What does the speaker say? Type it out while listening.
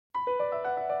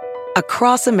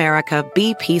Across America,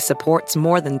 BP supports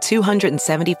more than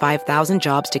 275,000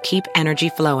 jobs to keep energy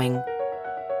flowing.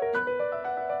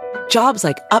 Jobs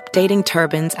like updating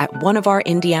turbines at one of our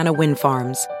Indiana wind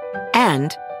farms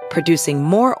and producing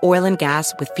more oil and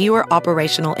gas with fewer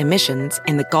operational emissions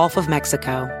in the Gulf of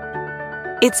Mexico.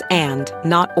 It's and,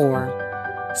 not or.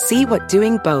 See what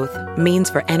doing both means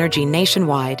for energy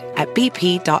nationwide at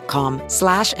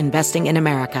bp.com/investing in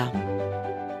America.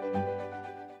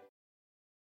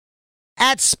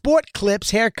 At Sport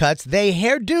Clips Haircuts, they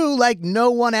hairdo like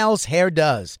no one else hair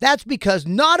does. That's because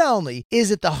not only is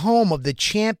it the home of the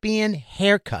champion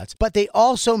haircuts, but they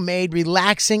also made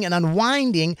relaxing and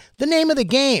unwinding the name of the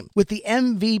game. With the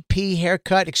MVP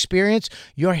haircut experience,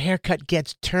 your haircut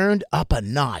gets turned up a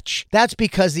notch. That's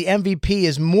because the MVP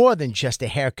is more than just a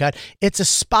haircut. It's a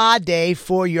spa day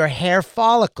for your hair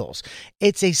follicles.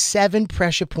 It's a 7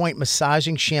 pressure point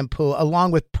massaging shampoo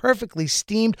along with perfectly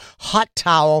steamed hot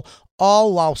towel,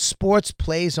 all while sports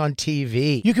plays on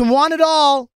TV. You can want it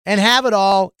all and have it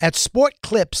all at Sport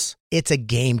Clips. It's a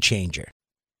game changer.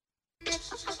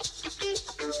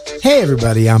 Hey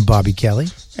everybody, I'm Bobby Kelly.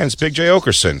 And it's Big J.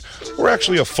 Okerson. We're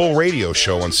actually a full radio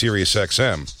show on Sirius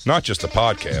XM, not just a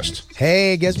podcast.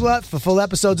 Hey, guess what? For full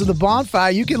episodes of The Bonfire,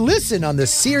 you can listen on the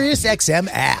Sirius XM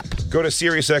app. Go to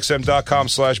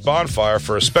SiriusXM.com/bonfire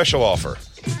for a special offer.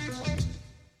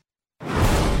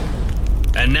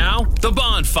 And now, The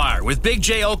Bonfire with Big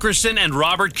J. Okerson and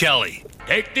Robert Kelly.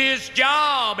 Take this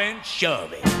job and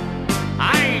shove it.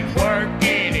 I ain't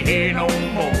working here no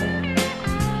more.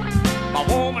 My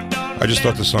woman done. I just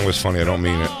thought the song was funny. I don't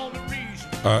mean it.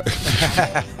 I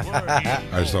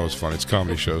just thought it was funny. It's a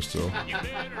comedy show still.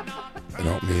 I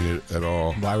don't mean it at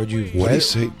all. Why would you? What do you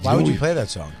say? Why would you play that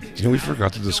song? You know, we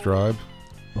forgot to describe.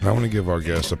 I want to give our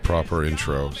guest a proper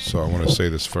intro, so I want to say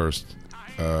this first.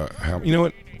 You know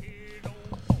what?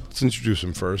 Let's introduce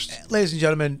him first. Ladies and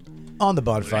gentlemen, on The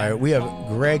Bonfire, we have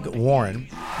Greg Warren.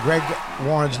 Greg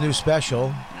Warren's new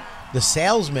special, The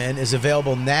Salesman, is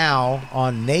available now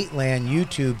on Nateland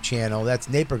YouTube channel. That's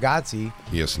Nate Bargatze.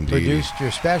 Yes, indeed. Produced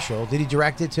your special. Did he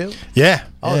direct it too? Yeah.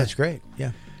 Oh, that's great.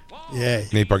 Yeah. Yeah.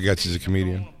 Nate Bargatze is a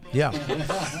comedian. Yeah.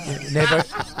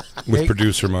 With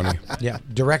producer money. Yeah.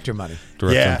 Director money.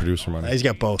 Director and producer money. He's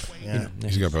got both. Yeah.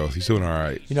 He's got both. He's doing all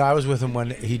right. You know, I was with him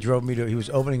when he drove me to, he was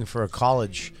opening for a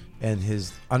college, and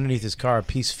underneath his car, a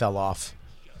piece fell off.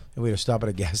 And we had to stop at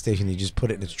a gas station. He just put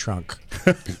it in his trunk.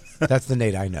 That's the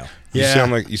Nate I know. Yeah.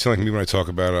 You sound like me when I talk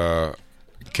about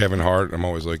Kevin Hart. I'm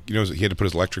always like, he had to put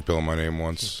his electric bill in my name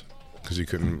once because he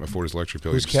couldn't afford his electric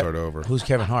bill. He had to start over. Who's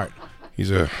Kevin Hart? He's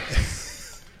a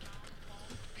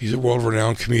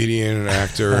world-renowned comedian, and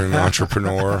actor, and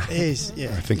entrepreneur. I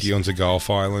think he owns a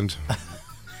golf island.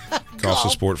 Golf's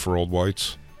a sport for old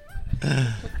whites.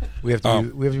 We have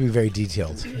to be very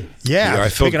detailed. Yeah, I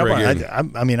filled Greg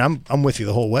in. I'm with you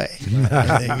the whole way.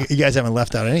 You guys haven't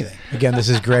left out anything. Again, this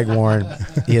is Greg Warren.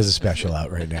 He has a special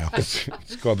out right now. It's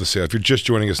called The Sale. If you're just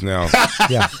joining us now.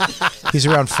 Yeah. He's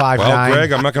around 5'9". Well,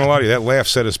 Greg, I'm not going to lie to you. That laugh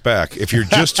set us back. If you're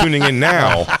just tuning in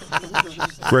now,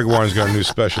 Greg Warren's got a new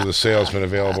special, The Salesman,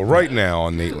 available right now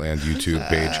on Nateland YouTube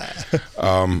page.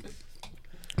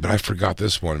 But I forgot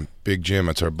this one. Big Jim,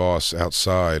 that's our boss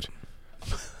outside.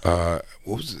 What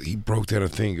was it? He broke down a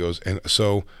thing. He goes, and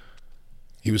so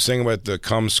he was saying about the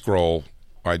cum scroll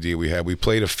idea we had. We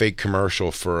played a fake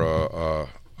commercial for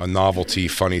a novelty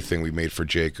funny thing we made for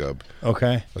Jacob.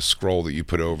 Okay. A scroll that you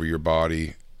put over your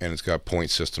body, and it's got point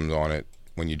systems on it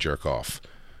when you jerk off.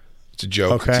 It's a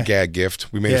joke. Okay. It's a gag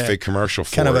gift. We made a fake commercial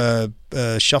for kind it. of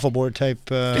a shuffleboard type.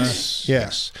 Yes. Yeah.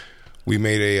 Yes. We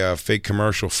made a fake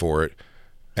commercial for it,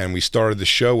 and we started the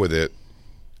show with it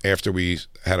after we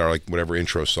had our whatever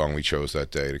intro song we chose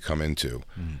that day to come into.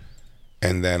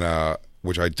 And then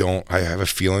which I have a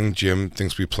feeling Jim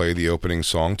thinks we play the opening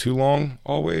song too long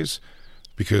always,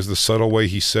 because the subtle way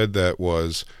he said that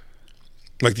was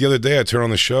like the other day I turned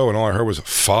on the show and all I heard was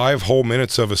 5 whole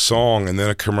minutes of a song and then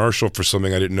a commercial for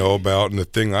something I didn't know about, and the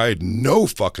thing I had no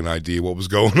fucking idea what was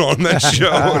going on in that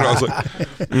show. And I was like,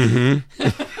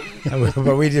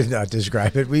 But we did not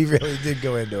describe it. We really did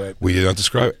go into it. We did not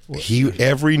describe it.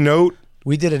 Every note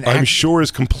we did I'm sure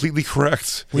is completely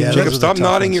correct. Yeah, Jacob, stop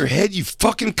nodding your head, you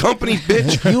fucking company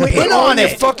bitch. You were in on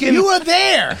it. Fucking... You were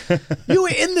there. You were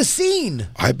in the scene.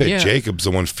 I bet Jacob's the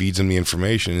one feeds him the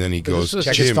information, and then he goes,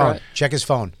 check his phone. Check his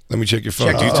phone. Let me check your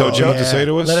phone. Do you tell Jim what to say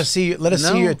to us? Let us see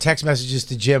your text messages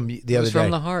to Jim the other day. From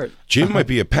the heart. Jim might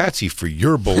be a patsy for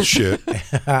your bullshit.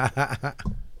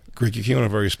 Greg, you came on a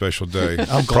very special day.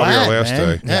 I'm Probably glad, our last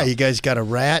man. day. Yeah, you guys got a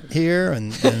rat here,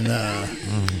 and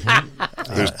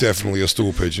there's definitely a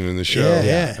stool pigeon in the show.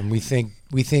 Yeah. And we think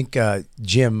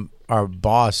Jim our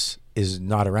boss is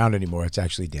not around anymore. It's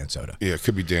actually Dan Soda. Yeah, it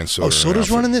could be Dan Soder. Oh,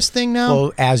 Soda's running this thing now?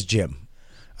 Well, as Jim.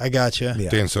 I gotcha. Yeah.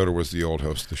 Dan Soder was the old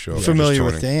host of the show. Familiar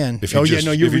with Dan. You're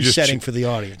if you just- resetting for the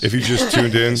audience. If you just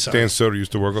tuned in, Sorry. Dan Soder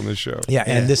used to work on this show. Yeah,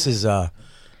 and this is a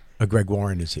Greg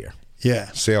Warren is here.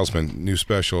 Yeah. Salesman, new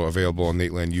special available on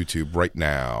Nateland YouTube right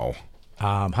now.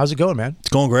 How's it going, man? It's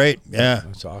going great. Yeah.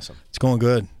 That's awesome. It's going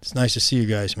good. It's nice to see you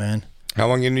guys, man. How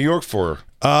long in New York for?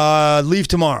 Leave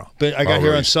tomorrow, but I got here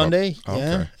really? on Sunday. Oh,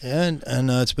 yeah, okay.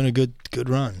 and it's been a good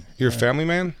run. You're a family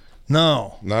man?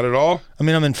 No, Not at all? I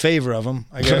mean I'm in favor of them.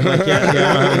 I got I don't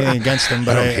have anything against them,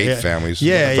 but I don't hate families.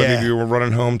 Yeah, I thought yeah. maybe you were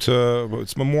running home to,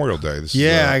 it's Memorial Day. This is,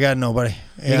 I got nobody.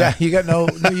 Yeah. You got no.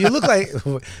 You look like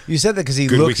you said that because he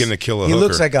Good looks. weekend to kill a he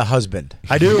looks hooker. like a husband.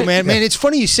 I do, man. Man, it's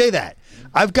funny you say that.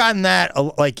 I've gotten that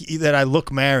like that. I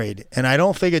look married, and I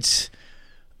don't think it's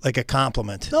like a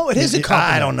compliment. No, it is a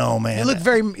compliment. I don't know, man. You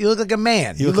look like a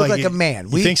man. You look like a man.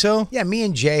 You think so? Yeah, me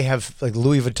and Jay have like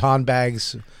Louis Vuitton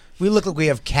bags. We look like we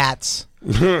have cats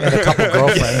and a couple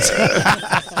girlfriends.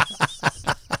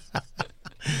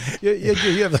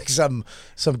 You have like some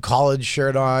college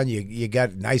shirt on. You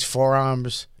got nice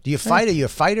forearms. Do you fight? Are you a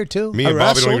fighter too? Me and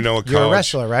Bobby don't even know what college. You're a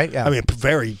wrestler, right? Yeah. I mean,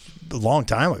 very long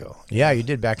time ago. Yeah, you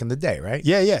did back in the day, right?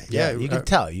 Yeah. You can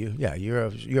tell.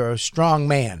 You're a strong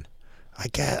man.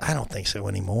 I don't think so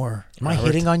anymore. Am I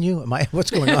hitting on you?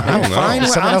 What's going on? I don't know. fine. Did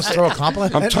someone else throw a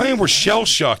compliment? I'm telling you, we're shell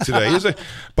shocked today.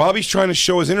 Bobby's trying to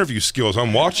show his interview skills.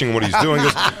 I'm watching what he's doing. He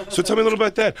goes, so tell me a little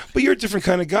about that. But you're a different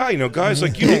kind of guy. You know, guys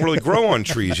like you don't really grow on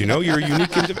trees. You know, you're a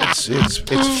unique individual. It's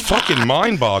fucking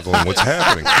mind-boggling what's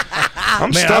happening.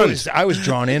 I'm stunned. I was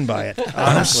drawn in by it. Honestly.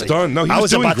 I'm stunned. No, he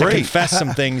was doing about great. to confess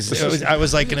some things. I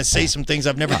was like going to say some things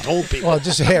I've never told people. Well,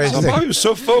 just here. Bobby was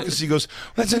so focused. He goes,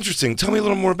 well, "That's interesting. Tell me a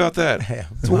little more about that."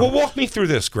 Well, walk me through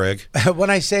this, Greg. When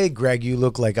I say, Greg, you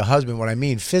look like a husband, what I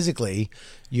mean physically,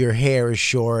 your hair is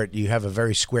short, you have a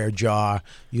very square jaw,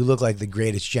 you look like the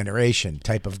greatest generation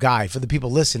type of guy. For the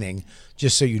people listening,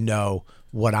 just so you know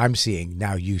what I'm seeing,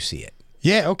 now you see it.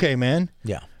 Yeah, okay, man.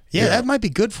 Yeah. Yeah, that might be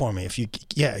good for me if you,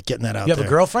 getting that out You there. have a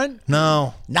girlfriend?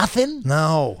 No. Nothing?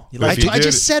 No. Like I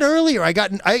just said earlier, I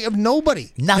have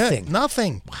nobody. Nothing? Yeah,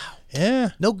 nothing. Wow. Yeah.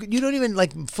 No, you don't even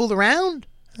like fool around?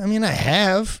 I mean, I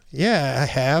have. Yeah, I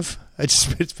have.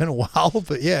 It's been a while,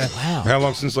 but yeah. Wow. How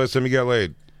long since the last time you got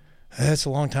laid? That's a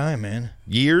long time, man.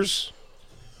 Years?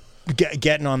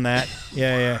 Getting on that.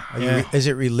 Yeah. Is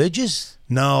it religious?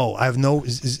 No, I have no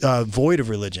void of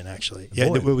religion. Actually,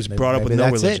 Void. it was brought up Maybe with no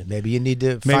that's religion. It. Maybe you need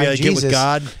to Maybe find I Jesus get with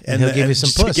God and he'll give you some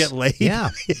just to puss. get laid. Yeah.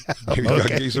 You gotta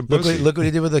get you some pussy. Look what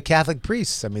he did with the Catholic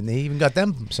priests. I mean, they even got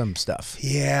them some stuff.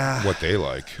 Yeah. What they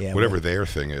like, Yeah, whatever well- their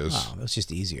thing is. Wow, that's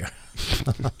just easier.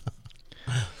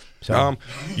 So,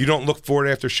 You don't look forward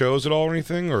after shows at all or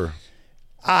anything, or?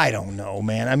 I don't know,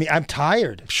 man. I mean, I'm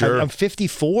tired. Sure. I'm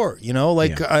 54. You know,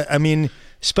 like I mean,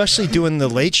 especially doing the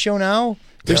late show now.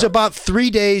 There's about 3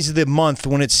 days of the month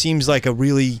when it seems like a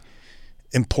really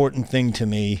important thing to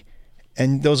me.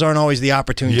 And those aren't always the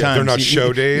opportune times. They're not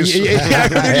show days. Yeah,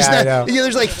 they're just I not, know.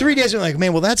 there's like 3 days where I'm like,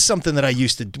 man, well, that's something that I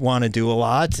used to want to do a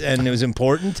lot, and it was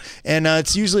important. And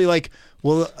it's usually like,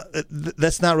 well,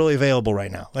 that's not really available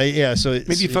right now. Like, so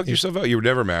Maybe you fucked yourself out. You were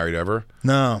never married ever.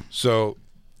 No. So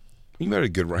you had a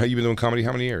good run. You've been doing comedy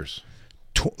how many years?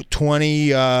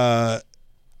 21,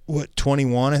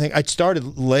 I think. I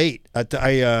started late.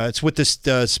 It's with this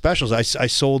specials. I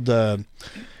sold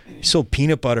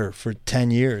peanut butter for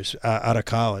 10 years out of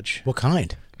college. what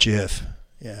kind? Jif.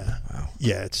 Yeah. Wow.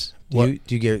 Yeah, it's Did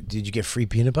you get free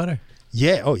peanut butter?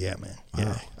 Yeah. Oh yeah, man.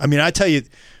 Yeah. I mean, I tell you,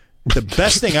 the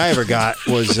best thing I ever got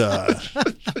was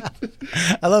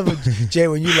I love it, Jay,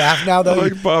 when you laugh now, though.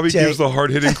 Like Bobby Jay, gives the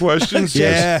hard-hitting questions.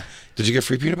 yeah. Did you get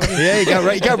free peanut butter? Yeah, you got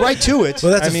right to it.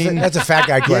 Well, that's a fat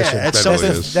guy question. Yeah, That really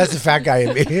is. That's the fat guy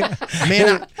in me.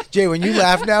 Man, Jay, when you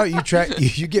laugh now, you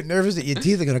get nervous that your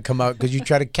teeth are going to come out because you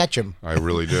try to catch them. I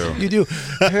really do. You do.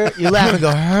 You laugh and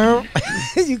go.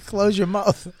 You close your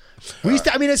mouth. we used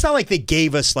to, I mean, it's not like they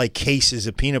gave us like cases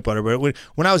of peanut butter, but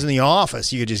when I was in the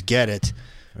office, you could just get it.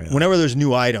 Really? Whenever there's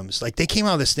new items, like they came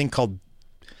out with this thing called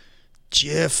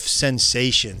Jif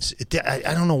Sensations.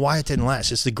 I don't know why it didn't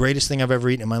last. It's the greatest thing I've ever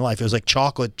eaten in my life. It was like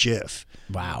chocolate Jif.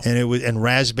 Wow. And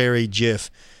raspberry Jif.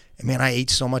 And man, I ate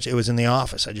so much. It was in the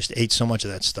office. I just ate so much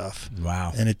of that stuff.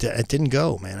 Wow. And it didn't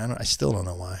go, man. I still don't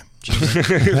know why.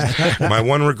 My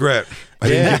one regret: I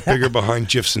didn't get bigger behind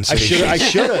Jif Sensation. I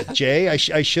should have, Jay. I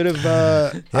should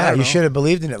have. Yeah, you should have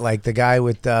believed in it, like the guy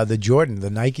with the Jordan, the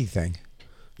Nike thing.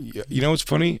 You know what's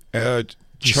funny?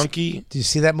 Chunky. Did you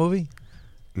see that movie?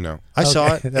 No. I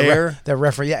saw it. Air. That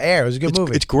reference. Yeah, Air. It was a good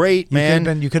movie. It's great,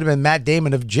 man. You could have been Matt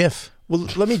Damon of Jif. Well,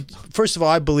 first of all,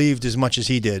 I believed as much as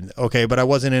he did, okay, but I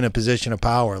wasn't in a position of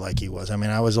power like he was. I mean,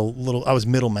 I was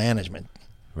middle management.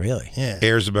 Really? Yeah.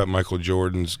 Airs about Michael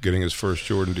Jordan's getting his first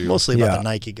Jordan deal. Mostly about the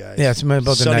Nike guys. Yeah, it's about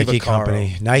the Sonny Nike Vaccaro.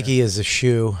 company. Nike is a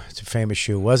shoe. It's a famous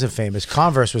shoe. Wasn't famous.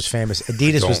 Converse was famous.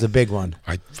 Adidas was the big one.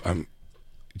 I'm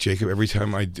Jacob. Every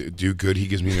time I do good, he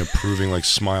gives me an approving like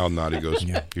smile nod. He goes,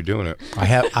 "You're doing it." I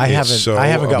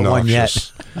haven't got one yet.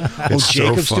 It's so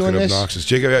Jacob's fucking doing this? obnoxious.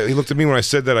 Jacob, he looked at me when I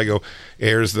said that. I go,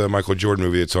 "Airs the Michael Jordan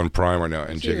movie that's on Prime right now,"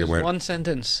 and Jacob went, one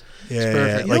sentence. Yeah, It's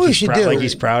perfect. You know what we should do? Like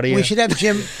he's proud of you. We should have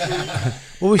Jim.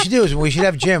 What we should do is we should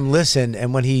have Jim listen,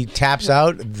 and when he taps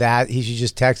out, that he should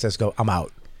just text us, "Go, I'm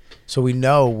out," so we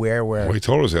know where we're. Well, he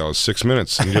told us, Al, 6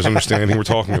 minutes. And he doesn't understand anything we're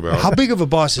talking about. How big of a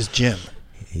boss is Jim?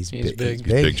 He's big. He's He's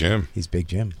Big Jim. He's Big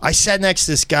Jim. I sat next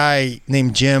to this guy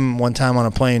named Jim one time on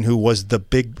a plane who was the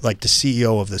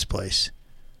CEO of this place.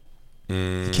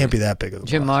 He can't be that big of a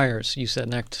Jim boss. Myers, you sat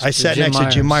next. I sat next to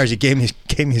Jim Myers. He gave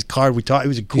me his card. We talked. He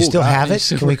was a cool You still guy. have it?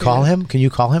 Can we call him? Can you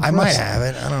call him? I for might us? have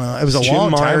it. I don't know. It was a Jim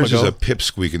long time Myers ago. is a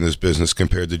pipsqueak in this business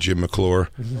compared to Jim McClure.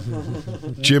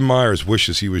 Jim Myers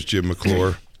wishes he was Jim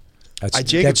McClure. That's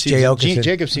Jacob Jay Okerson.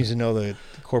 Jacob seems to know the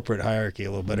corporate hierarchy a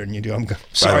little better than you do. I'm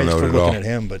sorry know for it at looking all. at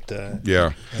him, but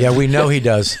Yeah. Yeah, we know he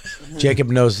does. Jacob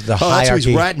knows the that's who hierarchy.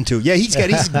 he's ratting to. Yeah, he's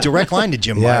a direct line to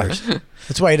Jim Yeah. Myers.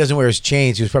 That's why he doesn't wear his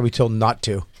chains. He was probably told not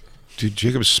to. Dude,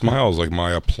 Jacob smiles like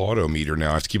my applaudometer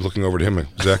now. I have to keep looking over to him. Is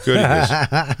that good?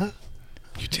 He goes,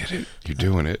 "You did it. You're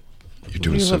doing it. You're doing Would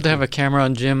you love something." to have a camera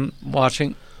on Jim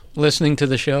listening to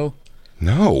the show?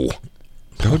 No.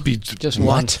 That would be Just What?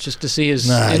 once, just to see his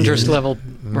Nah, interest level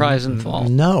rise and fall.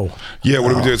 No. Yeah, what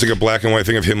do we do? It's like a black and white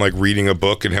thing of him like reading a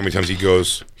book and how many times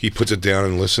he puts it down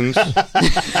and listens.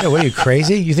 Yeah, what are you,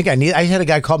 crazy? You think I had a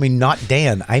guy call me not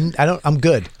Dan. I'm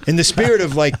good. In the spirit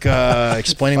of like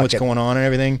explaining what's it. going on and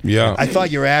everything. Yeah. I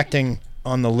thought your acting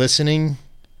on the listening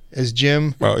as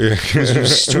Jim Well, yeah. was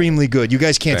extremely good. You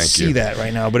guys can't Thank see you. that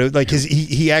right now, but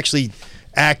he actually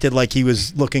acted like he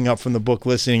was looking up from the book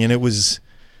listening, and it was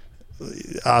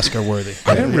Oscar worthy.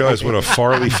 I didn't realize what a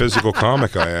farly physical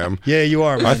comic I am. Yeah, you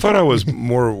are. Man. I thought I was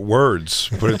more words,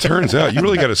 but it turns out you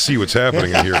really got to see what's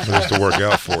happening in here for this to work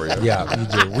out for you. Yeah, you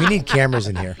do. We need cameras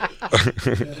in here.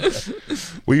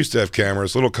 We used to have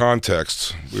cameras. Little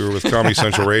context. We were with Comedy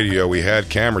Central Radio. We had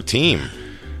camera team.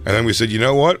 And then we said, you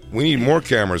know what? We need more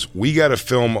cameras. We got to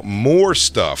film more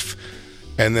stuff.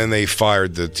 And then they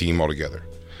fired the team altogether.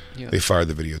 Yeah. They fired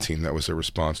the video team. That was their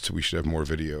response to we should have more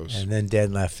videos. And then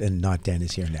Dan left, and not Dan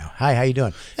is here now. Hi, how you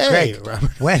doing? Hey, Greg,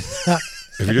 Robert. when?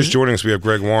 If you're just joining us, we have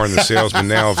Greg Warren, the salesman,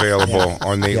 now available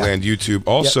on Nateland YouTube.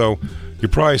 Also, you're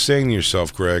probably saying to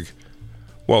yourself, Greg,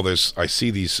 well, I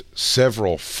see these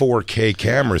several 4K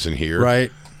cameras in here.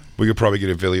 Right. We could probably get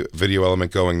a video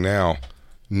element going now.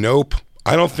 Nope.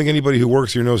 I don't think anybody who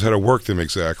works here knows how to work them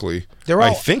exactly.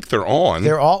 I think they're on.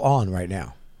 They're all on right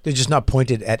now. They're just not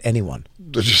pointed at anyone.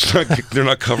 They're just not, they're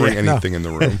not covering anything in the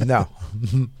room. No.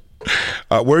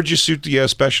 Where'd you shoot the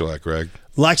special at, Greg?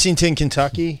 Lexington,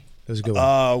 Kentucky, That was a good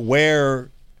one. where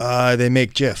they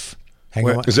make Jif. Hang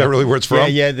on. Is that really where it's from?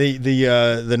 Yeah.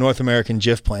 The North American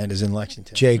Jif plant is in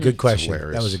Lexington. Jay, good question.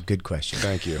 hilarious. That was a good question.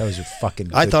 Thank you. That was a fucking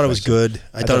good I thought it was question. good.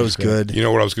 I thought it was good. You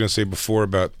know what I was going to say before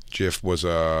about Jif was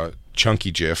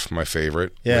Chunky Jif, my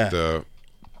favorite. Yeah. With the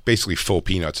basically full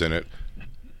peanuts in it.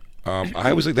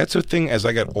 I was like, that's a thing as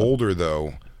I got older,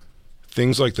 though.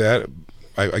 Things like that,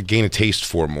 I gain a taste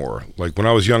for more. Like when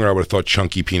I was younger, I would have thought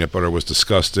chunky peanut butter was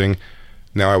disgusting.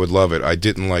 Now I would love it. I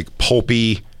didn't like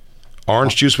pulpy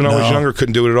orange juice when I was younger.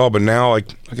 Couldn't do it at all. But now I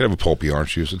could have a pulpy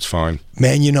orange juice. It's fine.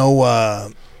 Man, you know,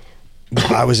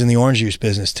 I was in the orange juice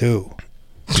business too.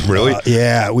 Really?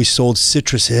 Yeah, we sold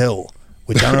Citrus Hill,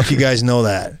 which I don't know if you guys know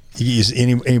that. Is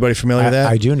anybody familiar with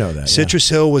that? I do know that. Citrus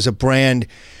Hill was a brand,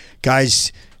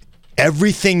 guys.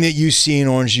 Everything that you see in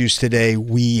orange juice today,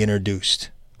 we introduced.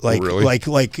 Like, Really?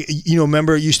 like you know,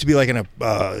 remember it used to be like in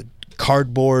a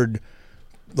cardboard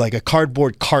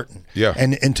carton. Yeah.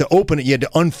 And to open it, you had to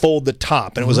unfold the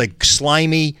top, and it was like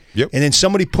slimy. Yep. And then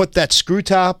somebody put that screw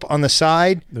top on the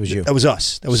side. That was you. That was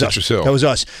us. That was Citrus us. Hill. That was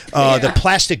us. The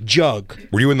plastic jug.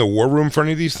 Were you in the war room for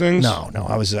any of these things? No,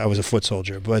 I was a foot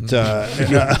soldier, but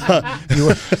You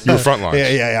were front lines.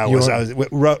 yeah. I was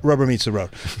rubber meets the road.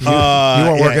 You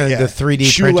weren't working the 3D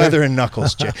shoe printer? leather and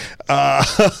knuckles. Jay.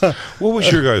 What was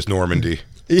your guys' Normandy?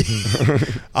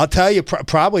 I'll tell you,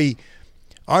 probably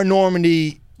our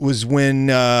Normandy was when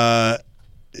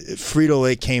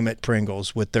Frito-Lay came at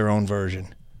Pringles with their own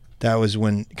version. That was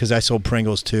when, because I sold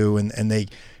Pringles too, and they,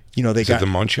 they Is got it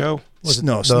the Muncho?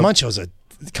 no. the- Muncho's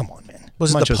come on, man.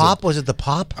 Was it Muncho's the pop? Was it the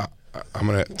pop? I'm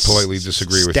going to politely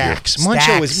disagree with Stacks. you.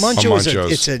 Muncho is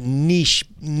Munchos. it's a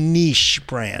niche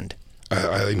brand.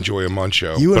 I enjoy a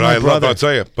Muncho. You and my brother. I'll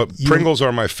tell you, but Pringles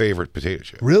are my favorite potato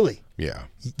chip. Really? Yeah.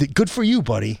 Good for you,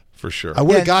 buddy. For sure. I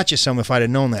would have got you some if I'd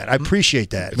have known that. I appreciate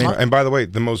that. And by the way,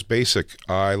 the most basic,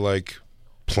 I like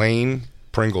plain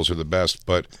Pringles are the best,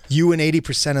 but you and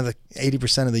 80% of the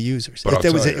users. But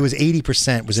It was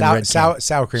 80% was in red.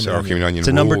 Sour cream and onion. It's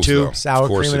a number rules, 2. though. Sour Of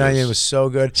course cream and it onion is. was so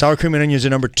good. Sour cream and onion is a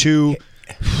number 2.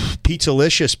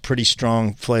 Pizzalicious, pretty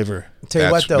strong flavor. Tell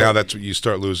you what, though. Now that's what you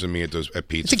start losing me at pizza.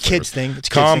 It's a kid's thing.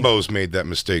 Combos made that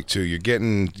mistake too.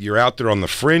 You're out there on the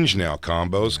fringe now.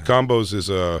 Combos. Combos is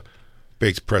a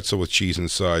baked pretzel with cheese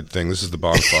inside thing. This is the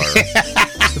Bonfire.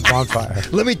 It's the Bonfire.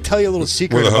 Let me tell you a little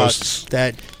secret about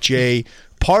that, Jay.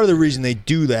 Part of the reason they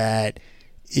do that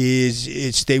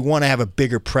is they want to have a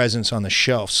bigger presence on the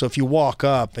shelf. So if you walk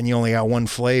up and you only got one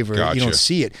flavor, you don't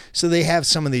see it. So they have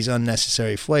some of these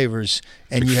unnecessary flavors,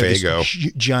 and you have Faygo.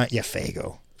 this giant,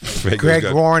 Faygo.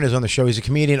 Greg Warren is on the show. He's a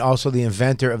comedian, also the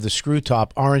inventor of the Screw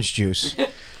Top orange juice.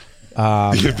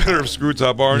 The inventor of Screw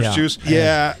Top orange juice.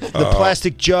 Yeah, the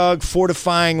plastic jug,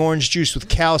 fortifying orange juice with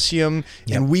calcium,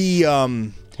 and we.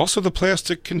 Also, the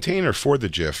plastic container for the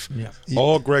Jif. Yeah.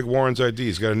 All Greg Warren's ID.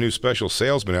 He's got a new special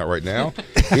salesman out right now.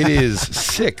 It is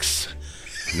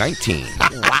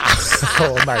 $6.19. Wow.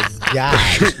 Oh, my God.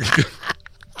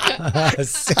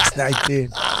 $6.19.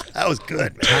 That was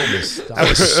good, man. That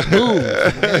was smooth.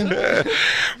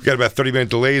 We got about 30-minute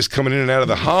delays coming in and out of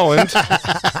the Holland.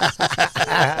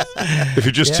 If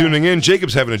you're just tuning in,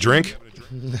 Jacob's having a drink.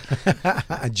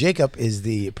 Jacob is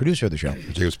the producer of the show.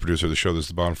 Jacob's producer of the show. This is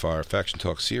the Bonfire Faction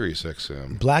Talk Sirius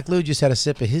XM. Black Lou just had a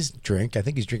sip of his drink. I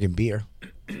think he's drinking beer.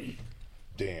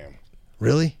 Damn.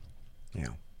 Really? Yeah.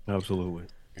 Absolutely.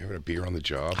 You having a beer on the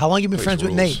job? How long you been friends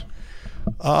with Nate?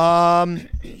 I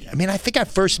mean, I think I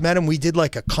first met him. We did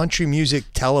like a country music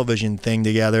television thing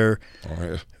together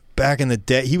back in the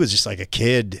day. He was just like a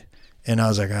kid, and I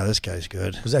was like, "Oh, this guy's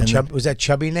good." Was that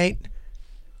chubby Nate?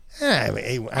 I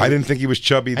didn't think he was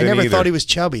chubby then I never either. thought he was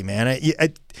chubby, man.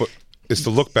 It's the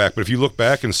look back, but if you look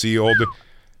back and see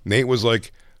Nate was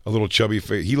like a little chubby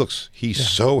face. He's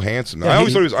so handsome. I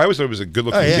always thought he was a good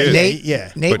looking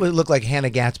kid. Nate would look like Hannah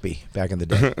Gatsby back in the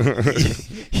day.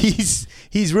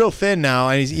 he's real thin now,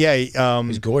 and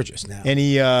he's gorgeous now. And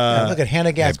he look at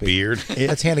Hannah Gatsby. That beard.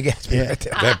 That's Hannah Gatsby right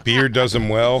there. That beard does him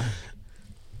well.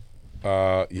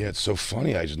 It's so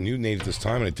funny. I just knew Nate at this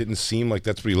time, and it didn't seem like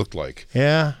that's what he looked like.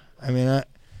 Yeah, I mean, I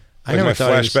never my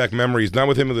thought flashback memories, not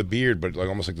with him with a beard, but like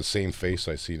almost like the same face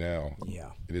I see now.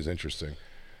 Yeah, it is interesting.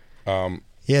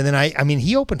 Then I mean,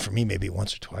 he opened for me maybe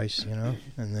once or twice, and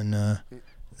then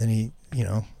he,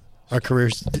 our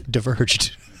careers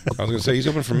diverged. I was gonna say he's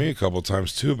opened for me a couple of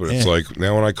times too, but it's like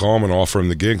now when I call him and offer him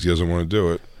the gigs, he doesn't want to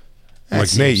do it. I'm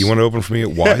like, Nate, you want to open for me at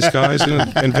Wise Guys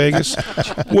in Vegas?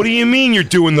 What do you mean you're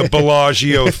doing the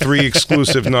Bellagio 3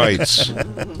 exclusive nights?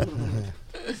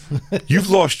 You've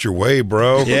lost your way,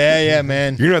 bro. Yeah,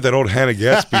 man. You're not that old Hannah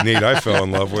Gatsby Nate I fell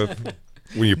in love with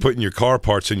when you're putting your car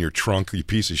parts in your trunk, you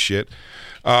piece of shit.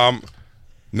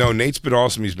 No, Nate's been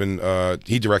awesome. He's been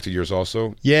he directed yours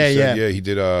also. Yeah. He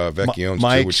did Vecchione's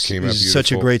too, which came out beautiful.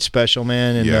 Such a great special,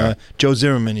 man. And Joe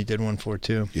Zimmerman, he did one for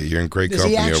too. Yeah, you're in great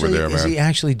company over there, man. Is he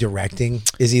actually directing?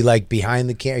 Is he like behind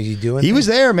the camera? Is he doing? He was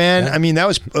there, man. Yeah. I mean, that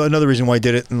was another reason why I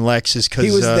did it in Lex is because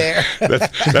he was there.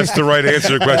 That's the right answer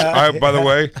to the question. By the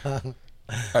way,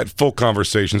 I had full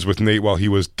conversations with Nate while he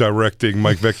was directing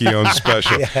Mike Vecchione's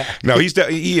special. No,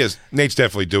 Nate's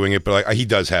definitely doing it, but he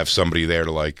does have somebody there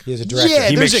to like. He's a director. Yeah,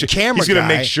 there's a camera He's going to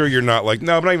guy. make sure you're not like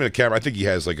not even a camera. I think he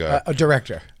has like a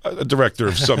director, a director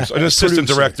of some, an assistant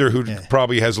director who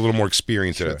probably has a little more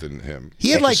experience at it than him.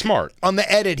 He had like smart on the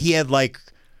edit. He had like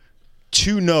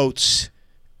 2 notes.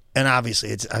 And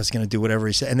obviously, I was going to do whatever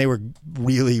he said, and they were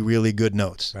really, really good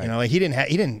notes. Right. He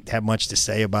didn't have much to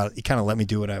say about it. He kind of let me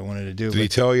do what I wanted to do. Did he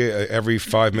tell you every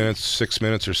 5 minutes, 6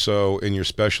 minutes or so in your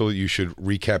special you should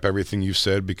recap everything you've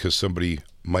said because somebody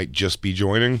might just be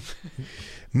joining?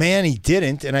 Man, he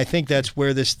didn't, and I think that's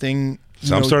where this thing.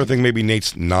 So I'm starting to think maybe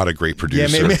Nate's not a great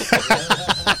producer. Yeah, maybe.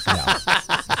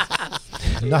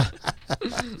 Not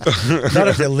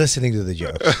if they're listening to the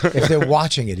jokes. If they're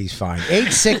watching it, he's fine.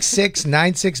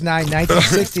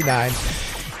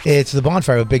 866-969-1969. It's the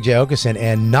Bonfire with Big J. Okerson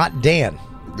and not Dan.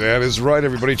 That is right,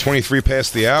 everybody. 23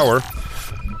 past the hour.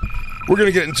 We're going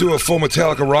to get into a full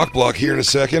Metallica rock block here in a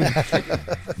second.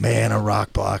 Man, a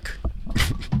rock block.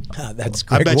 That's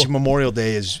I great. bet you Memorial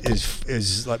Day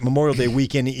is like Memorial Day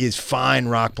weekend is fine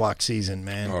rock block season,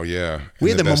 man. Oh yeah, We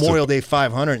had the that's Memorial Day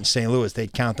 500 in St. Louis.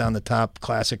 They'd count down the top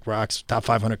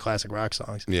 500 classic rock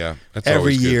songs. Yeah, that's every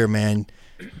always good. year, man.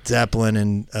 Zeppelin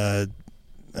and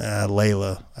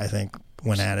Layla, I think,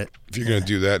 went at it. If you're gonna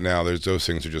do that now, those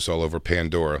things are just all over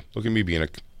Pandora. Look at me being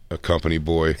a company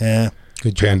boy. Yeah.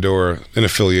 Good job. Pandora, in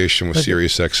affiliation with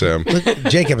Sirius XM.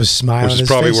 Jacob is smiling. Which is his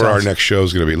probably face where our off. next show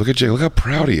is going to be. Look at Jake. Look how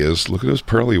proud he is. Look at those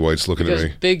pearly whites looking Because at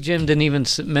me. Big Jim didn't even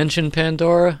mention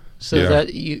Pandora, so Yeah. that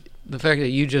the fact that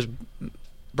you just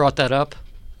brought that up,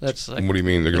 that's like. What do you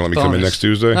mean? They're going to let me come in bonus. next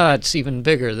Tuesday? It's even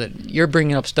bigger that you're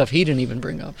bringing up stuff he didn't even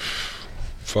bring up.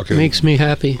 Fucking Makes me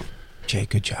happy. Jay,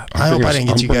 good job. I hope I didn't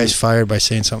get you bringing- guys fired by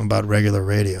saying something about regular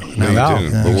radio. No, you No,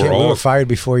 didn't. no. But We we're all were fired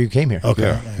before you came here. Okay.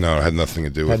 Yeah. No, it had nothing to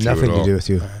do with Had you nothing at all. to do with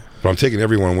you. But I'm taking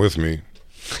everyone with me.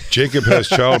 Jacob has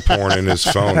child porn in his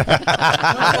phone.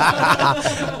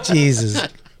 Jesus.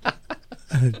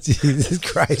 Jesus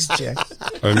Christ, Jay.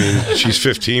 I mean, she's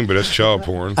 15, but that's child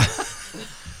porn.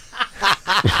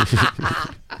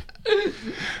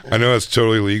 I know that's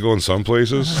totally legal in some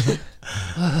places,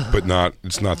 but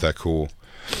it's not that cool.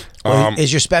 Well,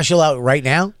 is your special out right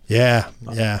now? Yeah.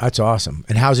 That's awesome.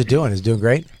 And how's it doing? Is it doing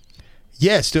great?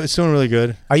 Yeah, it's doing really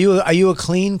good. Are you a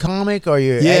clean comic or are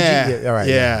you edgy? All right.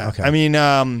 Yeah. Okay. I mean,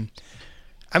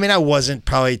 I wasn't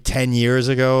probably 10 years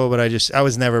ago, but I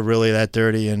was never really that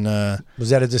dirty. And was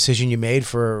that a decision you made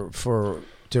to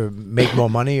make more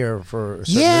money or for? A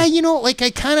certain yeah, reason? like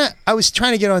I was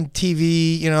trying to get on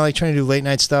TV, like trying to do late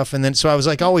night stuff, and then so I was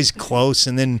like always close.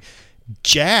 And then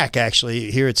Jack actually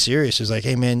here at Sirius was like,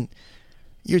 "Hey man,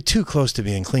 you're too close to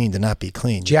being clean to not be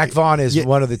clean." Jack Vaughn is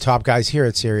one of the top guys here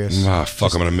at Sirius. Ah,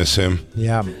 fuck, I'm going to miss him.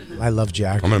 Yeah, I love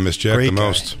Jack. I'm going to miss Jack Great the guy.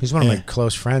 most. He's one of my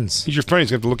close friends. He's your friend. He's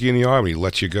going to have to look you in the eye when he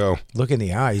lets you go. Look in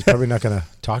the eye. He's probably not going to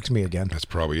talk to me again. That's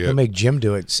probably He'll it. make Jim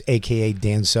do it, a.k.a.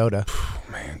 Dan Soda.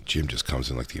 Man, Jim just comes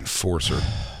in like the enforcer.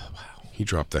 He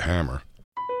dropped the hammer.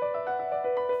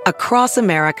 Across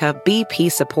America,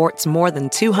 BP supports more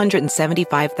than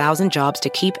 275,000 jobs to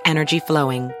keep energy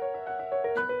flowing.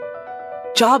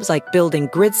 Jobs like building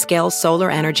grid-scale solar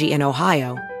energy in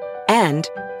Ohio and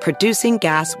producing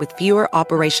gas with fewer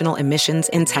operational emissions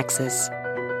in Texas.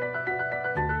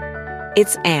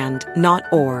 It's and, not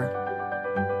or.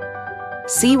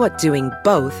 See what doing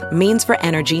both means for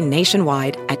energy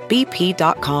nationwide at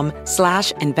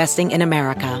bp.com/investing in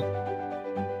America.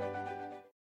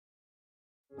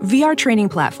 VR training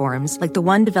platforms, like the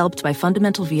one developed by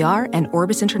Fundamental VR and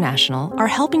Orbis International, are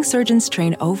helping surgeons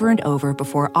train over and over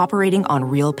before operating on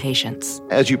real patients.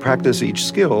 As you practice each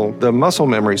skill, the muscle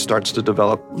memory starts to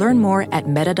develop. Learn more at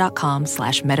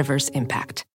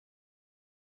meta.com/metaverseimpact.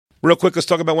 Real quick, let's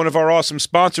talk about one of our awesome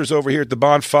sponsors over here at the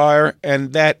Bonfire,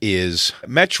 and that is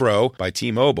Metro by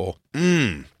T-Mobile.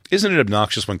 Isn't it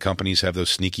obnoxious when companies have those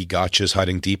sneaky gotchas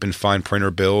hiding deep in fine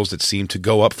printer bills that seem to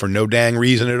go up for no dang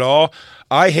reason at all?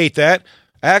 I hate that.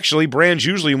 Actually, brands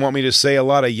usually want me to say a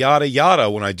lot of yada yada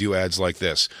when I do ads like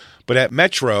this. But at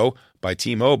Metro by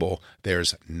T-Mobile,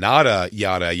 there's nada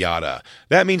yada yada.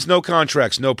 That means no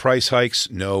contracts, no price hikes,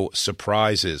 no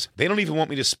surprises. They don't even want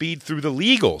me to speed through the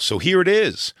legal, so here it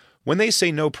is. When they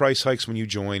say no price hikes when you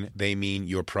join, they mean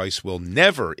your price will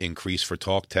never increase for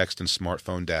talk, text, and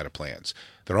smartphone data plans.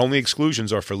 Their only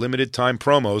exclusions are for limited time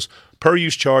promos,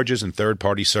 per-use charges, and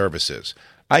third-party services.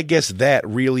 I guess that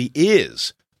really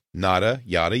is nada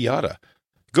yada yada.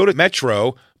 Go to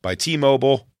Metro by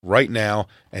T-Mobile right now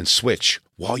and switch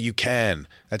while you can.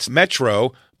 That's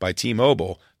Metro by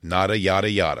T-Mobile, nada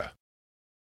yada yada.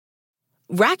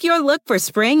 Rack your look for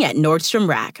spring at Nordstrom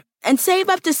Rack and save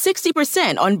up to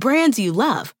 60% on brands you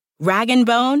love. Rag &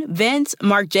 Bone, Vince,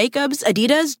 Marc Jacobs,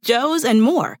 Adidas, Joe's, and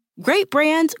more. Great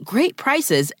brands, great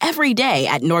prices every day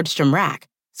at Nordstrom Rack.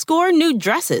 Score new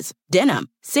dresses, denim,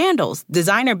 sandals,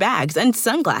 designer bags, and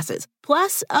sunglasses,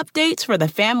 plus updates for the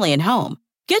family and home.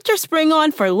 Get your spring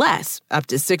on for less, up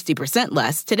to 60%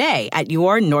 less, today at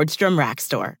your Nordstrom Rack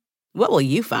store. What will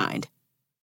you find?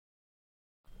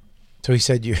 So he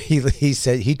said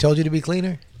he told you to be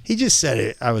cleaner? He just said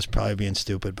it. I was probably being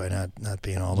stupid by not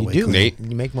being all the You way do. clean. Nate?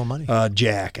 You make more money.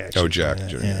 Jack, actually. Oh, Jack.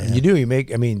 Yeah. You do. You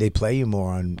make. I mean, they play you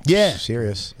more on. Yeah.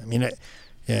 Serious. I mean,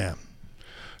 yeah.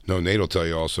 No, Nate will tell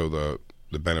you also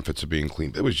the benefits of being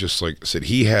clean. It was just like I said,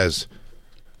 he has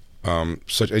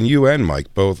such, and you and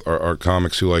Mike both are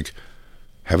comics who like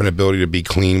have an ability to be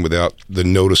clean without the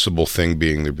noticeable thing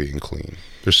being they're being clean.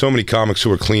 There's so many comics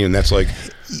who are clean, and that's like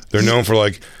they're known for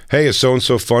like, hey, is so and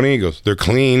so funny? He goes, they're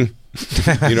clean.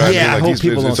 You know what Yeah, I I mean? hope Like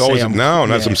people don't it's always say I'm- no, that's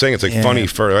yeah, what I'm saying. It's like yeah. funny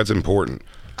for that's important.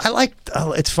 I like.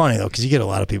 It's funny though because you get a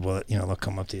lot of people that they'll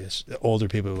come up to you, older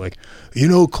people like,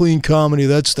 clean comedy.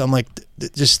 I'm like,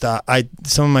 just stop.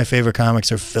 Some of my favorite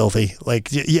comics are filthy. Like,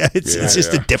 it's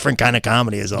just a different kind of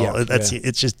comedy. Is all.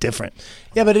 It's just different.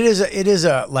 Yeah, but it is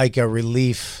like a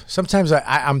relief. Sometimes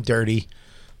I'm dirty,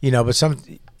 but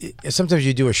sometimes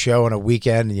you do a show on a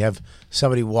weekend and you have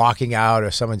somebody walking out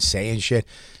or someone saying shit.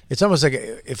 It's almost like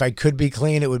if I could be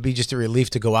clean, it would be just a relief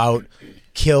to go out,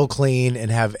 kill clean, and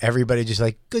have everybody just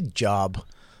like, good job.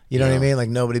 You know what I mean? Like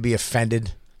nobody be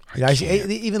offended.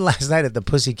 Even last night at the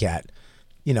Pussycat,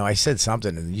 I said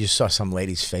something and you saw some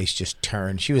lady's face just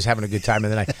turn. She was having a good time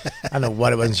and then I don't know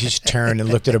what it was. And she just turned and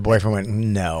looked at her boyfriend and went,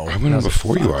 no. I went on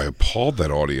before you. I appalled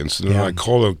that audience. And then I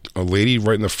called a lady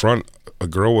right in the front, a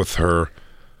girl with her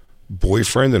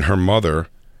boyfriend and her mother,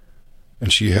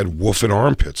 and she had wolfing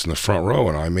armpits in the front row,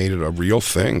 and I made it a real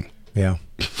thing. Yeah.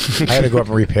 I had to go up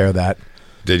and repair that.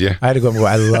 Did you? I had to go up and go,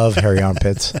 I love hairy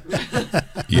armpits.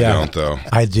 You don't, though.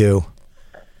 I do.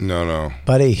 No.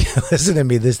 Buddy, listen to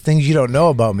me. There's things you don't know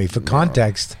about me. For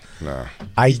context. No.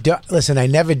 Listen, I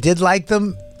never did like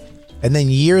them. And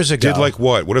then years ago. Did like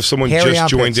what? What if someone just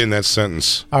joined in that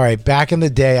sentence? All right, back in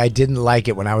the day, I didn't like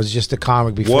it when I was just a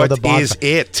comic before the Bonfire. What is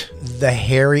it? The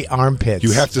hairy armpits.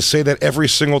 You have to say that every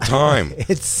single time.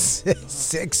 It's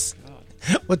 6.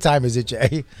 What time is it,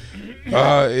 Jay?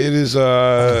 It is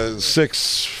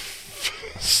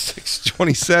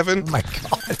 6:27. Oh my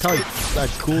God. It's probably that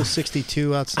cool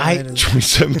 62 outside.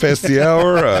 27 past the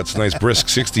hour. It's a nice brisk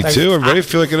 62. Everybody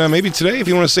feel like maybe today, if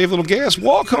you want to save a little gas,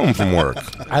 walk home from work.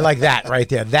 I like that right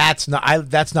there. That's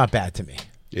not bad to me.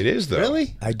 It is, though.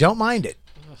 Really? I don't mind it.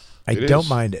 I don't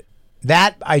mind it.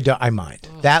 That I mind.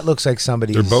 That looks like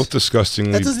somebody's. They're both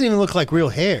disgustingly. That doesn't even look like real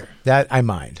hair. That I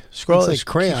mind. Scroll. It's like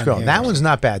crayon hair. That one's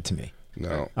not bad to me.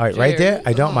 No. All right, right there.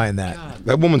 I don't mind that. God.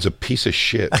 That woman's a piece of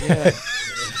shit. Yeah.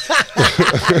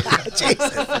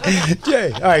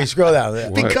 Jay, all right, scroll down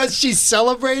there. Because she's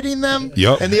celebrating them?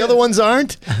 Yep. And the other ones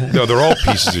aren't? No, they're all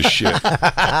pieces of shit. Look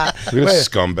at this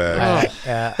scumbag.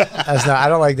 That's not. I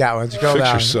don't like that one. Scroll Fix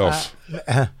down. yourself.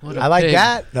 I like pig.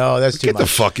 that. No, that's too Get much. the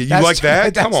fuck. You like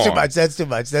that? Come on. That's too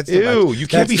much. That's too much. Ew, you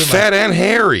can't be fat and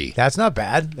hairy. That's not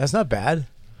bad. That's not bad.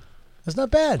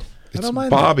 I don't mind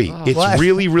Bobby, that. it's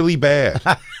really, really bad.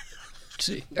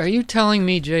 Are you telling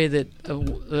me, Jay, that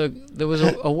there was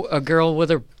a girl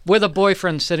with a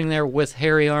boyfriend sitting there with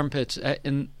hairy armpits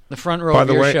in the front row of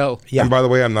your show? Yeah. And by the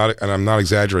way, I'm not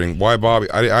exaggerating. Why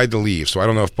Bobby? I had to leave, so I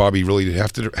don't know if Bobby really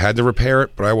had to repair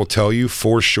it. But I will tell you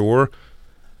for sure,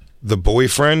 the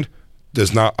boyfriend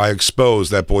does not. I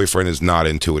exposed that boyfriend is not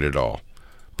into it at all.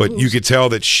 But you could tell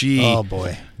that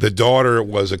the daughter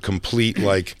was a complete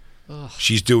like.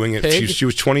 She's doing it. She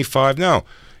was 25. No.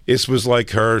 This was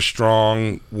like her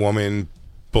strong woman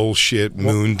bullshit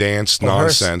moon dance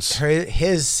nonsense.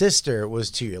 His sister was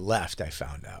to your left, I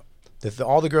found out.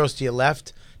 All the girls to your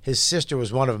left, his sister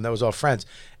was one of them. That was all friends.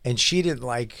 And she didn't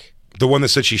like... The one that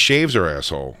said she shaves her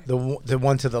asshole. The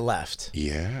one to the left.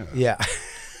 Yeah. Yeah.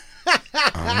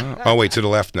 Oh, wait, to the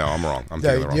left? No, I'm wrong.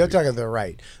 You're talking to the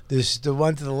right. The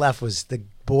one to the left was the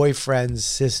boyfriend's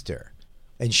sister.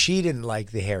 And she didn't like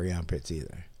the hairy armpits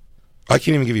either. I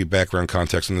can't even give you background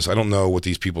context on this. I don't know what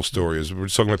these people's story is. We're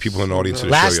just talking about people in the audience.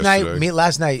 Last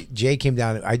night, Jay came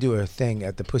down. I do a thing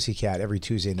at the Pussycat every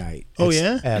Tuesday night.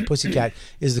 Pussycat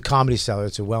is the Comedy Cellar.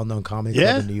 It's a well-known comedy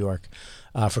club in New York.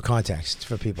 For context,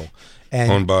 for people.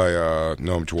 And owned by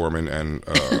Noam Dworman and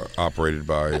operated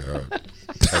by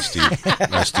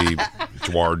SD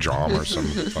Dwarjom or some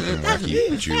fucking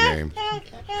wacky Jew name.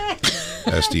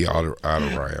 SD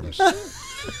Adorams.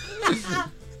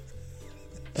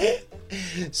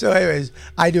 So anyways,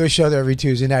 I do a show there every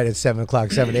Tuesday night at 7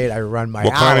 o'clock, 7 to 8. I run my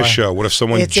What kind of show? What if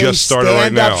someone just started right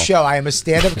now? It's a stand-up show. I am a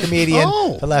stand-up comedian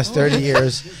for the last 30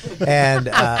 years. And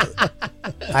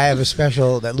I have a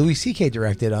special that Louis C.K.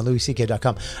 directed on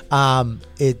louisck.com.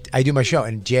 I do my show.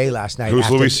 And Jay last night... Who's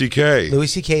Louis C.K.? Louis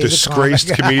C.K. is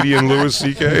disgraced comedian Louis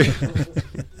C.K.?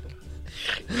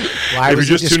 If you're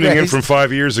just tuning in from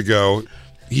 5 years ago...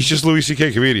 He's just Louis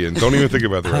C.K. comedian. Don't even think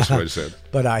about the rest of what I said.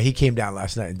 But he came down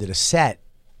last night and did a set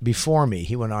before me.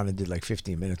 He went on and did like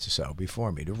 15 minutes or so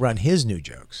before me to run his new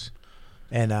jokes.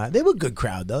 And they were a good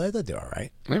crowd, though. I thought they were all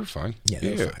right. They were fine. Yeah,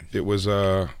 they were fine. It was,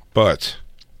 but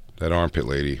that armpit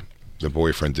lady, the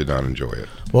boyfriend did not enjoy it.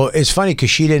 Well, it's funny because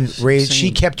she didn't raise,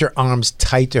 she kept her arms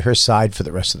tight to her side for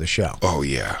the rest of the show. Oh,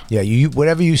 yeah. Yeah,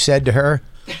 whatever you said to her,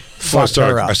 I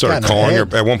started calling her.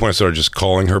 At one point, I started just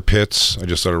calling her pits. I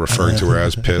just started referring to her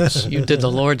as pits. You did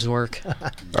the Lord's work.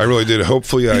 I really did.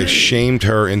 Hopefully, I shamed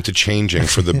her into changing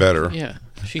for the better. Yeah.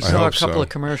 She I saw a hope couple so. of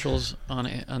commercials on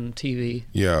TV.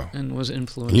 Yeah. And was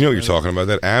influenced. You know what by you're that. talking about?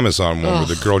 That Amazon one where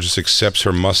the girl just accepts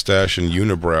her mustache and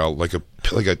unibrow like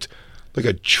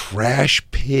a trash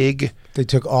pig. They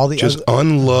took all the Just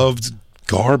unloved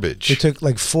garbage. They took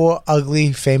like 4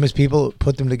 ugly famous people,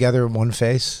 put them together in one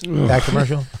face. That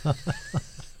commercial.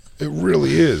 It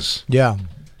really is. Yeah.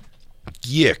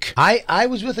 Yick. I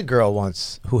was with a girl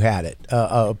once who had it,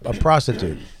 a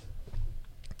prostitute.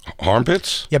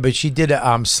 Armpits? Yeah, but she did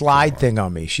a slide thing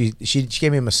on me. She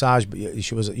gave me a massage, but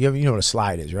she was you know what a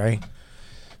slide is, right?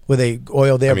 Where they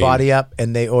oil their body up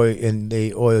and they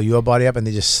oil your body up and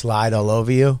they just slide all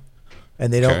over you,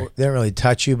 and they don't really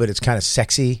touch you, but it's kind of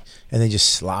sexy, and they just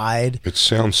slide. It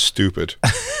sounds stupid.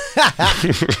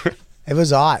 It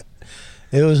was hot.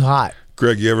 It was hot.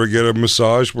 Greg, you ever get a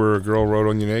massage where a girl rode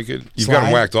on you naked? You've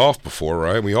gotten whacked off before,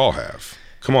 right? We all have.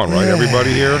 Come on, right?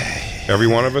 Everybody here? Every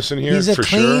one of us in here? He's a for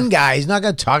clean sure? guy. He's not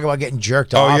going to talk about getting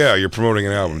jerked off. Oh, yeah, you're promoting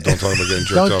an album. Don't talk about getting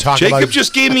jerked Don't off. talk Jacob about-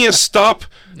 just gave me a stop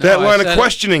that line of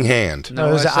questioning hand.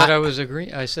 No, I said I was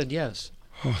agreeing. I said yes.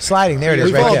 Sliding, there it is.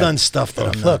 We've right all there. done stuff that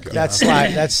I'm not Look, good that's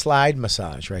at. that's slide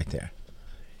massage right there.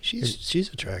 She's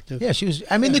attractive. Yeah, she was.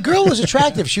 I mean, the girl was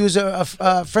attractive. She was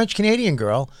a French Canadian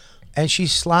girl, and she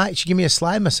gave me a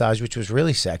slide massage, which was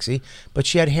really sexy. But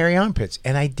she had hairy armpits,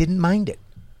 and I didn't mind it.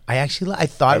 I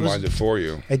thought I it was. mind it for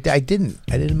you. I didn't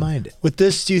mind it. With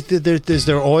this, do you is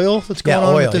there oil that's going Yeah,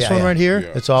 on oil, with this yeah, one yeah. right here? Yeah.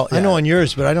 It's all. I know yeah. on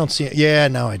yours, but I don't see it. Yeah,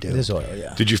 now I do. There's oil.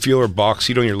 Yeah. Did you feel her box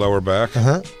seat on your lower back?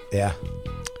 Yeah.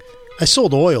 I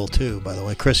sold oil too, by the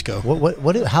way, Crisco.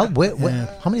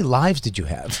 How many lives did you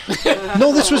have?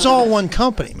 No, this was all one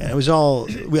company, man. It was all.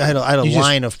 I had a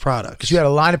line of products. Because you had a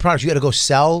line of products. You had to go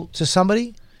sell to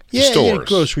somebody. Yeah, stores.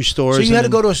 grocery stores. So you had to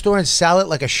and go to a store and sell it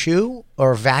like a shoe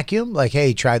or a vacuum. Like,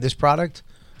 hey, try this product.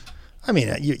 I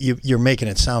mean, you're making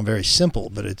it sound very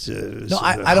simple, but it's No,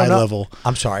 I I don't high know. level.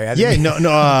 I'm sorry. I Yeah, didn't- no.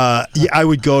 I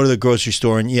would go to the grocery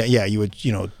store and you would,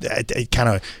 kind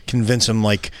of convince them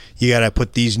like you got to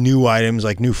put these new items,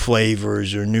 like new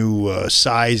flavors or new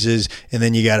sizes, and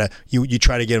then you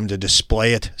try to get them to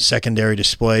display it, secondary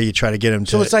display. You try to get them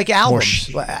to. So it's like more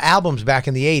albums back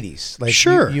in the 80s. Like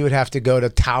Sure. you would have to go to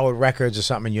Tower Records or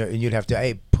something, and you'd have to,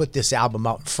 hey, put this album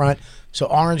out in front. So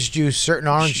orange juice, certain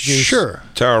orange juice. Sure.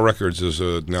 Tower Records is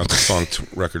a now defunct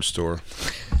record store.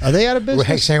 Are they out of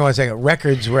business? Hang on one second.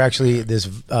 Records were actually this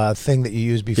thing that you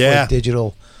used before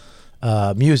digital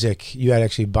music. You had to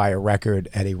actually buy a record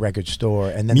at a record store,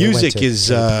 and then Music they went is.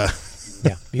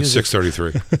 music.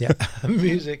 633. Yeah,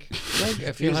 music.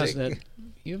 I feel that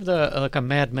you have like a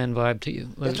madman vibe to you.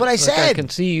 That's what I I said. can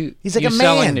see you. He's like you a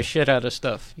selling man. the shit out of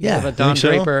stuff. You Yeah. have a Don Think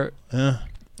so? Draper.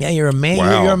 Yeah, you're a man.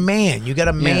 Wow. You're a man. You got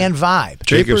a man vibe.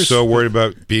 Jacob's so worried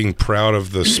about being proud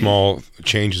of the small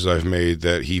changes I've made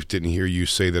that he didn't hear you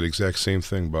say that exact same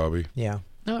thing, Bobby. Yeah.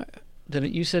 No,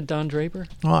 you said Don Draper?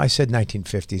 Well, I said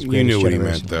 1950s. You knew what he Generation.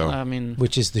 meant, though. I mean,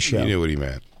 Which is the show. You knew what he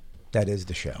meant. That is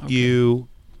the show. You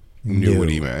knew what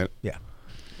he meant. Yeah.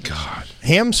 God.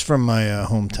 Ham's from my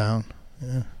hometown.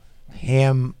 Yeah.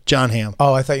 Ham. John Ham.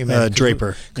 Oh, I thought you meant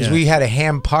Draper. Because we had a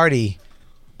ham party.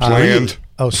 Planned.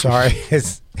 Oh, sorry.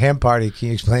 It's ham party. Can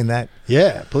you explain that?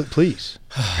 Yeah, please.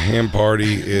 Ham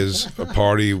party is a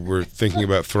party we're thinking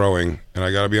about throwing, and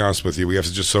I got to be honest with you, we have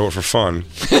to just throw it for fun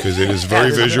because it is very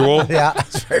visual. Yeah,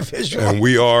 it's very visual. And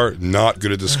we are not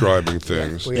good at describing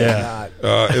things. We are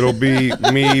not. It'll be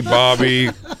me, Bobby,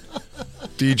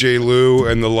 DJ Lou,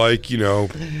 and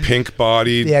the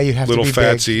pink-bodied Yeah, you have little to be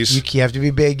fatsies. big. You have to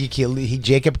be big. You can't.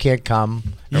 Jacob can't come.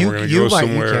 And we're gonna go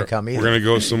somewhere. You can't come either. We're gonna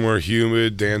go somewhere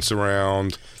humid, dance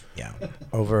around. Yeah,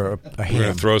 over a We're ham.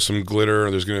 gonna throw some glitter.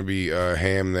 There's gonna be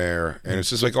ham there, and it's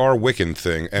just like our Wiccan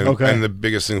thing. And and the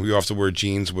biggest thing, we have to wear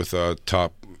jeans with a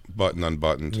top button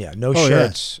unbuttoned. Yeah, no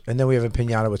shirts, and then we have a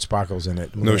pinata with sparkles in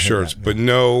it. No shirts, but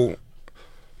no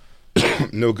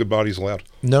good bodies allowed.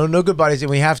 No good bodies, and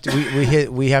we have to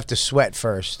we have to sweat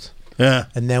first. Yeah,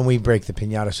 and then we break the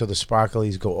pinata so the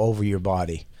sparklies go over your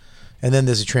body. And then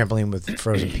there's a trampoline with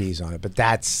frozen peas on it, but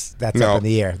that's up in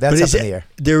the air. That's up in the air.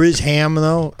 There is ham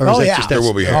though, or is that just there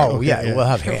will be ham. Oh yeah, we'll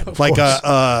have ham. Of like course.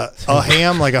 a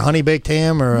ham, like a honey baked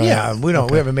ham, or yeah. We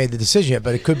haven't made the decision yet,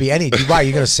 but it could be any. Why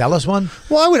you going to sell us one?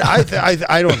 Well,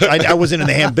 I wasn't in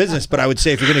the ham business, but I would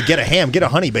say if you're going to get a ham, get a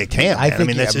honey baked ham. I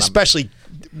mean that's especially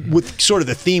with sort of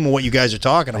the theme of what you guys are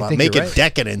talking about. Make it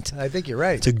decadent. I think you're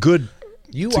right. It's a good.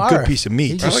 It's a good piece of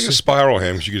meat. I like a spiral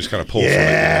ham because you can just kind of pull from it.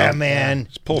 Yeah, man.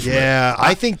 Just pull from it. Yeah,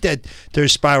 I think that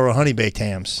there's spiral honey baked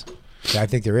hams. Yeah, I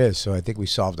think there is. So I think we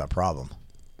solved our problem.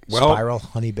 Well, spiral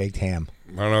honey baked ham.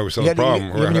 I don't know. We solved the problem.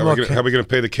 How are we going to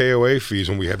pay the KOA fees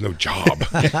when we have no job?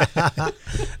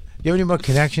 You have any more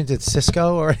connections at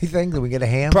Cisco or anything? Can we get a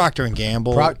ham? Procter and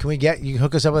Gamble. Can we get you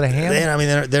hook us up with a ham?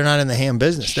 They're not in the ham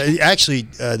business.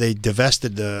 They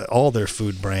divested all their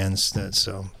food brands.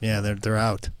 So yeah, they're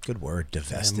out. Good word,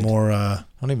 divested. More. I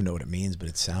don't even know what it means, but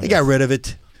it sounds. They got rid of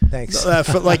it. Thanks.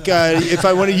 If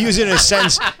I want to use it in a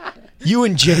sense, you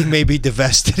and Jay may be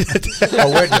divested.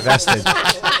 We're divested.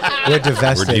 We're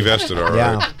divested. We're divested, all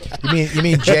right. Yeah. You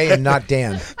mean Jay and not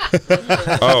Dan?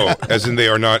 Oh, as in they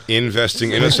are not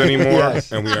investing in us anymore,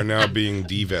 Yes. and we are now being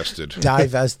divested.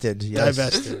 Divested. Yes.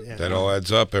 Divested. Yeah. That all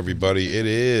adds up, everybody. It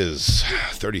is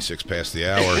 36 past the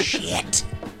hour. Shit.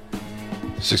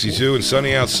 62 and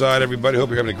sunny outside, everybody. Hope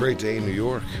you're having a great day in New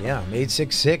York. Yeah,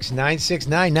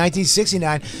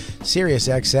 866-969-1969, Sirius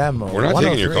XM. We're not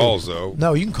taking your calls, though.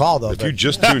 No, you can call, though. If you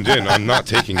just tuned in, I'm not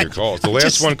taking your calls. The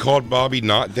last one called Bobby,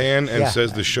 not Dan, and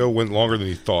says the show went longer than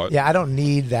he thought. Yeah, I don't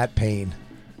need that pain.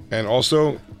 And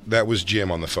also, that was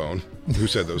Jim on the phone who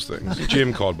said those things.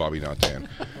 Jim called Bobby, not Dan.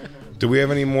 Do we have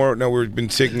any more? No, we've been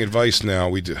taking advice now.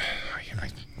 We do.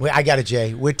 I got it,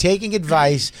 Jay. We're taking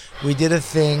advice. We did a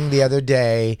thing the other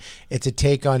day. It's a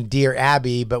take on Dear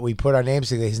Abby, but we put our names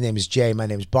together. His name is Jay. My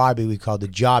name is Bobby. We called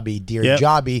it Jobby. Dear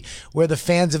Jobby. We're the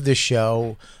fans of this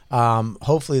show.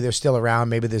 Hopefully they're still around.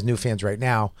 Maybe there's new fans right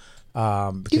now.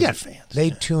 You got fans.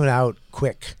 They tune out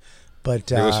quick. But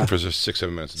they listen for just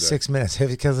 6-7 minutes a day. 6 minutes.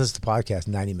 Because it's the podcast,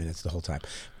 90 minutes the whole time.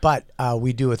 But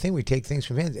we do a thing. We take things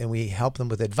from fans and we help them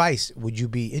with advice. Would you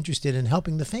be interested in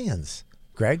helping the fans?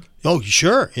 Greg? Oh,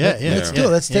 sure. Yeah. Let's do it.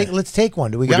 Let's take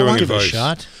one. Do we got one? Give it a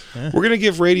shot. Yeah. We're going to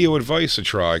give radio advice a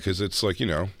try because it's like,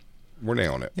 we're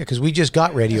nailing it. Yeah, because we just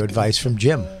got radio advice from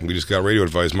Jim. We just got radio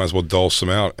advice. Might as well dulse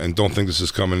them out. And don't think this is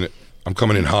coming. I'm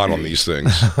coming in hot on these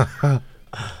things. You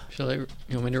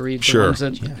want me to read the ones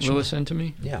that Lewis sent to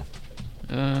me? Yeah.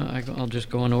 I'll just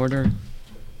go in order.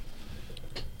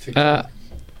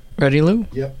 Ready, Lou?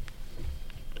 Yep.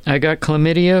 I got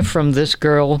chlamydia from this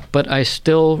girl, but I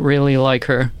still really like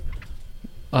her.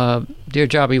 Dear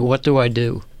Jobby, what do I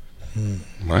do?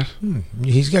 What?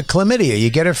 He's got chlamydia. You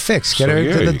get her fixed. Get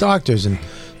her to the doctors and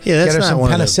that's get her some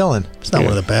penicillin. It's not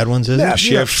one of the bad ones, is it? Does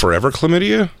she have forever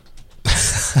chlamydia?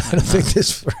 I don't think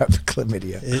there's forever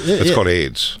chlamydia. It's called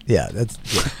AIDS. Yeah,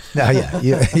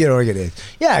 you don't get AIDS.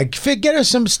 Yeah, get her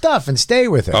some stuff and stay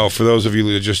with her. Oh, for those of you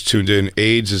that just tuned in,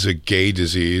 AIDS is a gay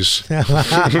disease.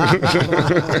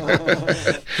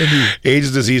 AIDS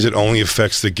is a disease that only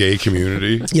affects the gay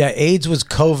community. Yeah, AIDS was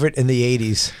covert in the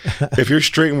 80s. If you're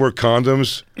straight and wear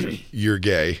condoms, you're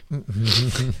gay.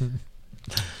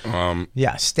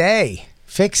 Yeah, stay.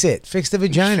 Fix it. Fix the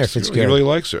vagina if it's good. He really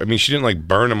likes her. I mean, she didn't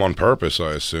burn him on purpose,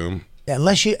 I assume.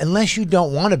 Unless you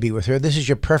don't want to be with her, this is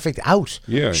your perfect out.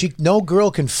 Yeah. No girl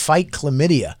can fight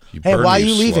chlamydia. Hey, why are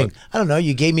you leaving? Slut. I don't know.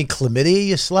 You gave me chlamydia,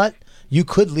 you slut. You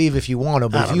could leave if you want to,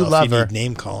 but if you love her, need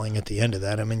name calling at the end of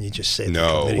that. I mean, you just say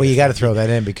no. Well, you got to throw that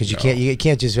in because you can't. You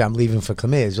can't just. I'm leaving for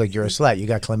chlamydia. It's like you're a slut. You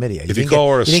got chlamydia. If you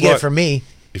call her a slut, you didn't get it from me.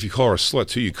 If you call her a slut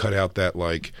too, you cut out that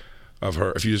of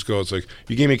her. If you just go, it's like,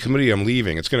 you gave me chlamydia, I'm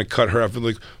leaving. It's going to cut her out.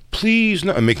 Like, please,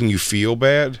 no. I'm making you feel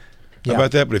bad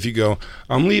about that. But if you go,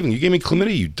 I'm leaving. You gave me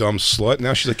chlamydia, you dumb slut.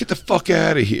 Now she's like, get the fuck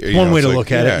out of here. One way to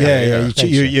look at it.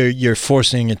 Yeah. You're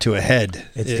forcing it to a head.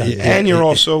 And you're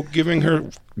also giving her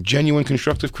genuine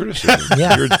constructive criticism.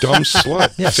 You're a dumb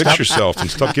slut. Fix yourself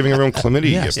and stop giving everyone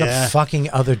chlamydia. Stop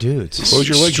fucking other dudes. Close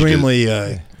your legs. Extremely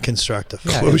constructive.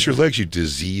 Close your legs, you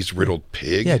disease-riddled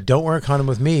pig. Yeah, don't wear a condom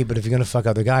with me, but if you're going to fuck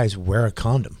other guys, wear a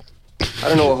condom. I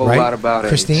don't know a whole lot about it.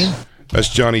 Christine? That's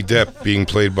Johnny Depp being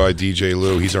played by DJ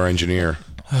Lou. He's our engineer.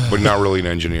 But not really an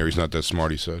engineer. He's not that smart,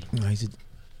 he said.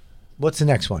 What's the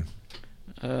next one?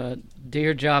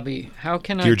 Dear Jobby, how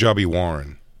can Dear Jobby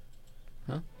Warren.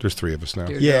 Huh? There's 3 of us now.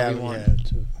 Dear Jobby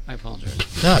Warren. I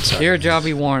apologize. No, it's Dear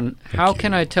Jobby Warren, how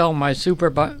can I tell my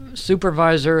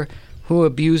supervisor who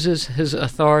abuses his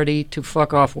authority to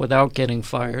fuck off without getting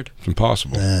fired? It's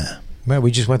impossible. Man,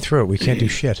 we just went through it. We can't do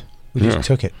shit. We just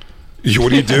took it.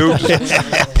 What do you do?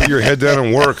 Just put your head down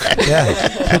and work.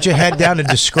 Yeah. Put your head down and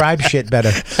describe shit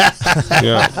better.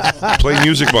 Yeah. Play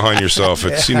music behind yourself.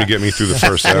 It seemed to get me through the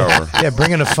first hour. Yeah,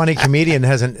 bring in a funny comedian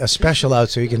has a special out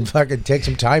so you can fucking take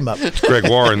some time up. It's Greg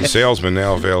Warren, salesman,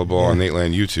 now available on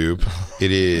Nateland YouTube.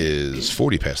 It is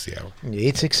 40 past the hour.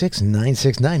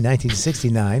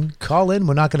 866-969-1969. Call in.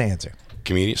 We're not going to answer.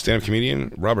 Stand-up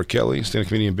comedian Robert Kelly, stand-up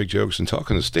comedian Big Jokes, and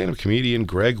talking to stand-up comedian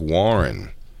Greg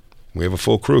Warren. We have a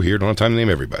full crew here. Don't have time to name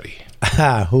everybody.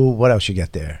 What else you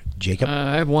got there? Jacob?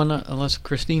 I have one, unless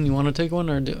Christine, you want to take one?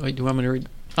 Or do you want me to read?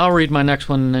 I'll read my next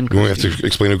one and then Christine. You want to have to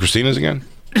explain who Christine is again?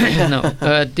 No.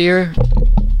 Dear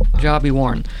Jobby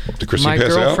Warren. Did Christine my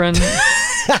pass girlfriend...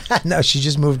 out? No, she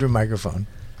just moved her microphone.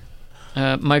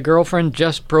 My girlfriend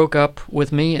just broke up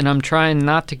with me, and I'm trying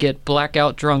not to get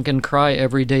blackout drunk and cry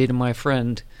every day to my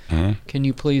friend. Can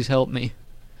you please help me?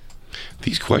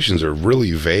 These questions are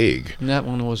really vague. That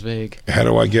one was vague. How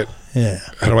do I get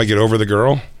over the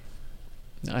girl?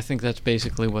 I think that's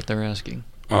basically what they're asking.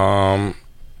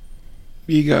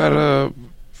 You gotta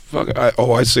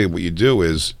I'd say what you do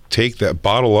is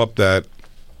bottle up that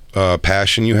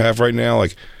passion you have right now,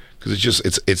 like, because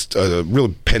it's a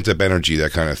real pent up energy,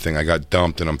 that kind of thing. I got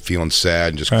dumped and I'm feeling sad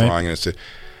and just crying,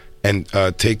 and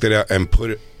take that out and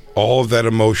put all of that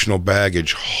emotional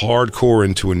baggage hardcore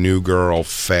into a new girl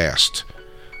fast.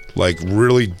 Like,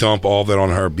 really dump all that on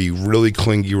her. Be really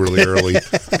clingy really early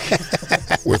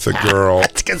with a girl.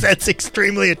 That's because that's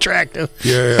extremely attractive.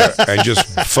 Yeah, and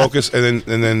just focus, and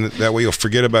then that way you'll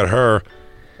forget about her,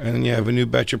 and then you have a new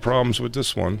batch of problems with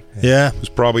this one. Yeah, it's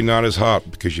probably not as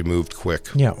hot because you moved quick.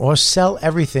 Yeah, or sell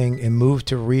everything and move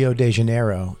to Rio de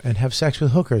Janeiro and have sex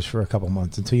with hookers for a couple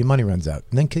months until your money runs out,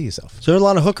 and then kill yourself. Is there a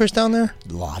lot of hookers down there?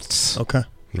 Lots. Okay.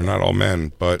 They're not all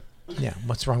men, but yeah,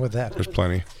 what's wrong with that? There's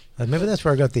plenty. Maybe that's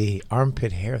where I got the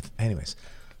armpit hair. Anyways.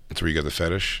 That's where you got the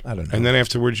fetish? I don't know. And then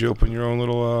afterwards you open your own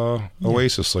little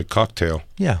oasis, like cocktail.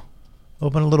 Yeah.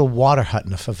 Open a little water hut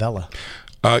in a favela.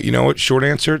 You know what? Short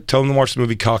answer, tell them to watch the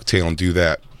movie Cocktail and do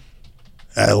that.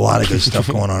 A lot of good stuff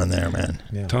going on in there, man.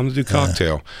 Yeah. Tell them to do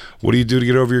Cocktail. What do you do to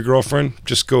get over your girlfriend?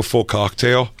 Just go full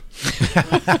cocktail.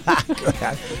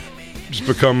 Just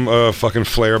become a fucking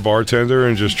flair bartender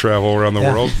and just travel around the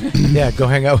world. Yeah, go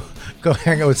hang out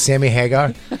with Sammy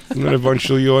Hagar. And then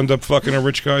eventually you'll end up fucking a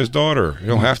rich guy's daughter.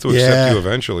 He'll have to accept you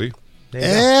eventually.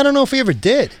 I don't know if he ever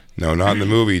did. No, not in the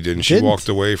movie, didn't. She walked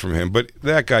away from him. But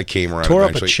that guy came around Tore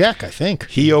eventually. up a check, I think.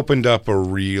 He opened up a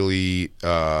really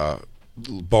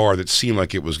bar that seemed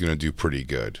like it was going to do pretty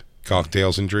good.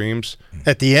 Cocktails and Dreams.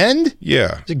 At the end?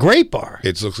 Yeah. It's a great bar.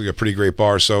 It looks like a pretty great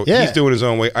bar. So he's doing his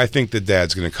own way. I think the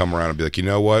dad's going to come around and be like, you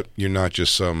know what? You're not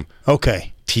just some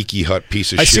tiki hut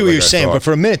piece of shit. I see what like you're saying, thought. but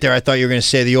for a minute there, I thought you were going to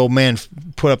say the old man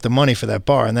put up the money for that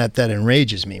bar, and that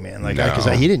enrages me, man. Like, because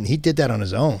he did that on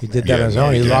his own. He did that on his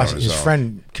own. He lost his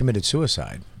friend, committed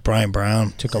suicide. Brian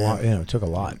Brown took a lot. Took a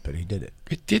lot, but he did it.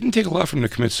 It didn't take a lot for him to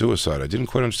commit suicide. I didn't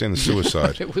quite understand the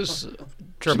suicide. It was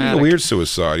dramatic. A weird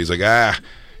suicide. He's like,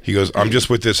 he goes, I'm just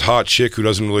with this hot chick who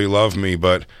doesn't really love me,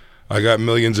 but I got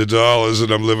millions of dollars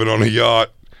and I'm living on a yacht.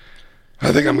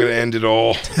 I think I'm going to end it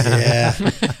all. Yeah.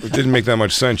 It didn't make that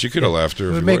much sense. You could have left her.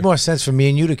 It would make more sense for me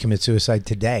and you to commit suicide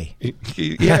today.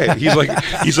 He's like,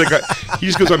 he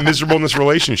just goes, I'm miserable in this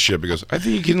relationship. He goes, I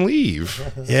think you can leave.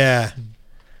 Yeah.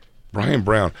 Brian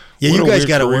Brown. Yeah, what you a guys weird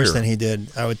got career. it worse than he did,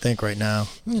 I would think, right now.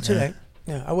 Today.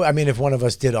 Yeah. I mean, if one of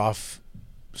us did off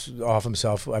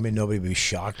himself, I mean, nobody would be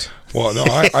shocked. Well, no,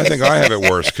 I think I have it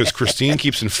worse because Christine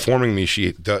keeps informing me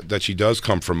that she does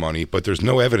come from money, but there's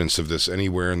no evidence of this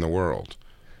anywhere in the world.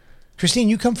 Christine,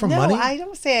 you come from money? No, I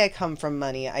don't say I come from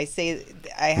money. I say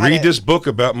I had Read this book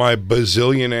about my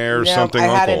bazillionaire something I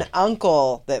uncle. had an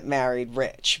uncle that married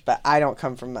rich, but I don't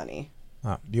come from money.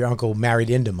 Your uncle married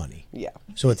into money. Yeah.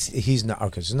 So he's not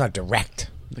okay. So it's not direct.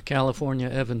 The California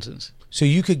Evanses. So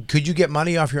could you get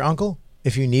money off your uncle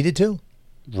if you needed to?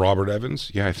 Robert Evans?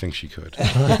 Yeah, I think she could.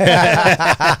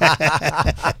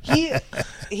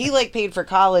 He like paid for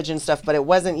college and stuff, but it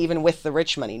wasn't even with the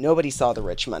rich money. Nobody saw the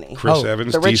rich money. Chris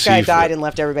Evans, the rich DC guy died and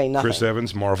left everybody nothing. Chris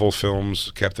Evans, Marvel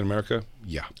Films, Captain America.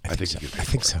 Yeah, I think so. he could pay I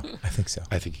think for so. it. I think so.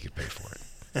 I think he could pay for it.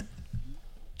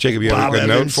 Jacob, you have a good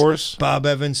note for us? Bob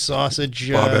Evans,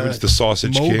 sausage. Bob Evans, the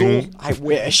sausage mogul. king. I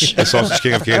wish. The sausage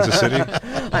king of Kansas City.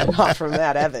 I'm not from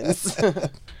that Evans.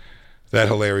 That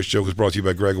hilarious joke was brought to you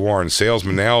by Greg Warren.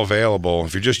 Salesman now available.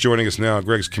 If you're just joining us now,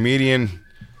 Greg's a comedian.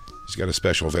 He's got a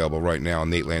special available right now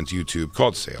on Nate Land's YouTube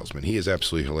called Salesman. He is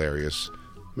absolutely hilarious.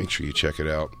 Make sure you check it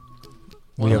out.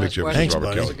 We have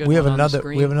another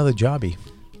jobby.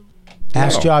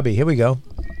 Ask Jobby. Here we go.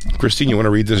 Christine, you want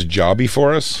to read this jobby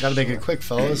for us? Gotta make it quick,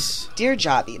 fellas. Dear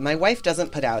Jobby, my wife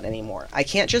doesn't put out anymore. I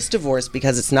can't just divorce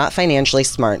because it's not financially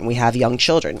smart and we have young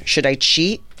children. Should I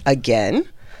cheat again?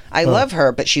 I love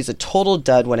her, but she's a total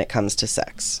dud when it comes to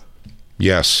sex.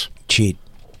 Yes. Cheat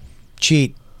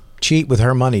with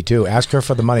her money too. Ask her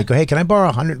for the money. Go, hey, can I borrow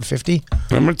 150?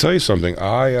 I'm going to tell you something.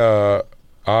 I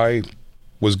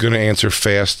was going to answer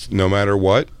fast no matter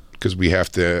what because we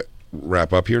have to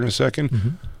wrap up here in a second. Mm-hmm.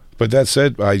 But that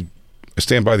said, I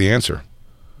stand by the answer.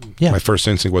 Yeah. My first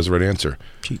instinct was the right answer.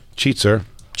 Cheat, sir.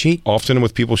 Cheat. Often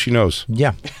with people she knows.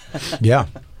 Yeah. Yeah.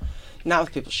 Not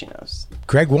with people she knows.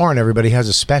 Greg Warren, everybody, has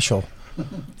a special.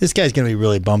 This guy's going to be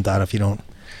really bummed out if you don't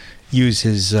use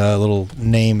his little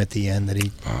name at the end that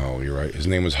he... Oh, you're right. His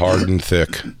name was Harden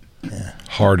Thick. Yeah.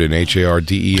 Harden,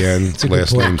 Harden,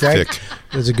 last name Greg, Thick.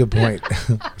 That's a good point.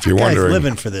 If you're Guy's wondering,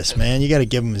 living for this, man. You got to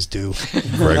give him his due.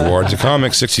 Greg Ward's a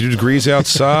comic, 62 degrees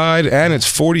outside, and it's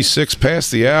 46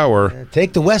 past the hour.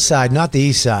 Take the west side, not the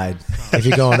east side, if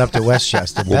you're going up to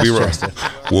Westchester.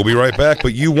 We'll be right back,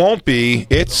 but you won't be.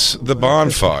 It's the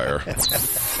Bonfire.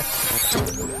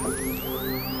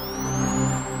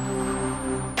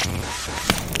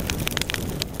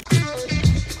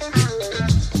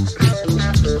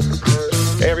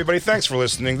 Hey, everybody, thanks for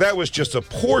listening. That was just a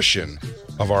portion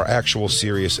of our actual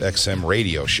Sirius XM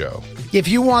radio show. If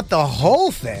you want the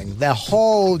whole thing, the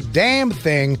whole damn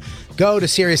thing, go to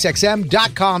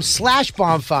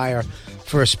SiriusXM.com/bonfire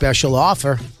for a special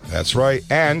offer. That's right.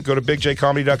 And go to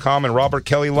BigJComedy.com and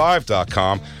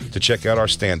RobertKellyLive.com to check out our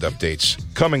stand-up dates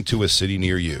coming to a city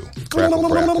near you. Crackle,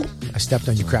 crackle. I stepped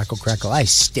on you, crackle, crackle. I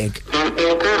stink.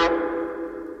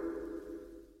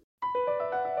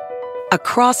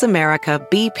 Across America,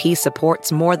 BP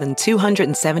supports more than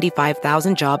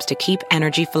 275,000 jobs to keep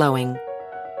energy flowing.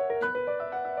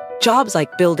 Jobs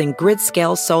like building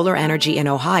grid-scale solar energy in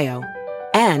Ohio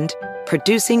and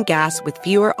producing gas with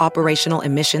fewer operational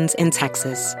emissions in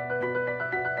Texas.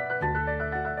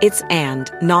 It's and,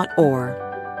 not or.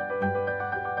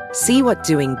 See what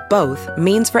doing both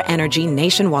means for energy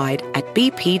nationwide at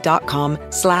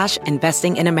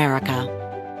bp.com/investing in America.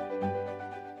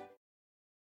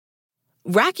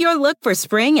 Rack your look for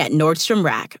spring at Nordstrom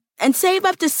Rack and save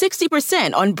up to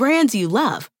 60% on brands you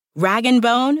love. Rag &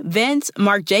 Bone, Vince,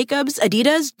 Marc Jacobs,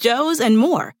 Adidas, Joe's, and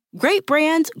more. Great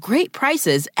brands, great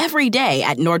prices every day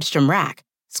at Nordstrom Rack.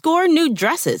 Score new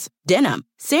dresses, denim,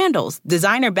 sandals,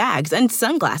 designer bags, and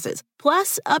sunglasses,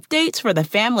 plus updates for the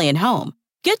family and home.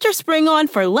 Get your spring on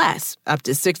for less, up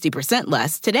to 60%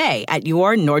 less, today at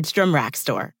your Nordstrom Rack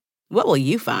store. What will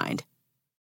you find?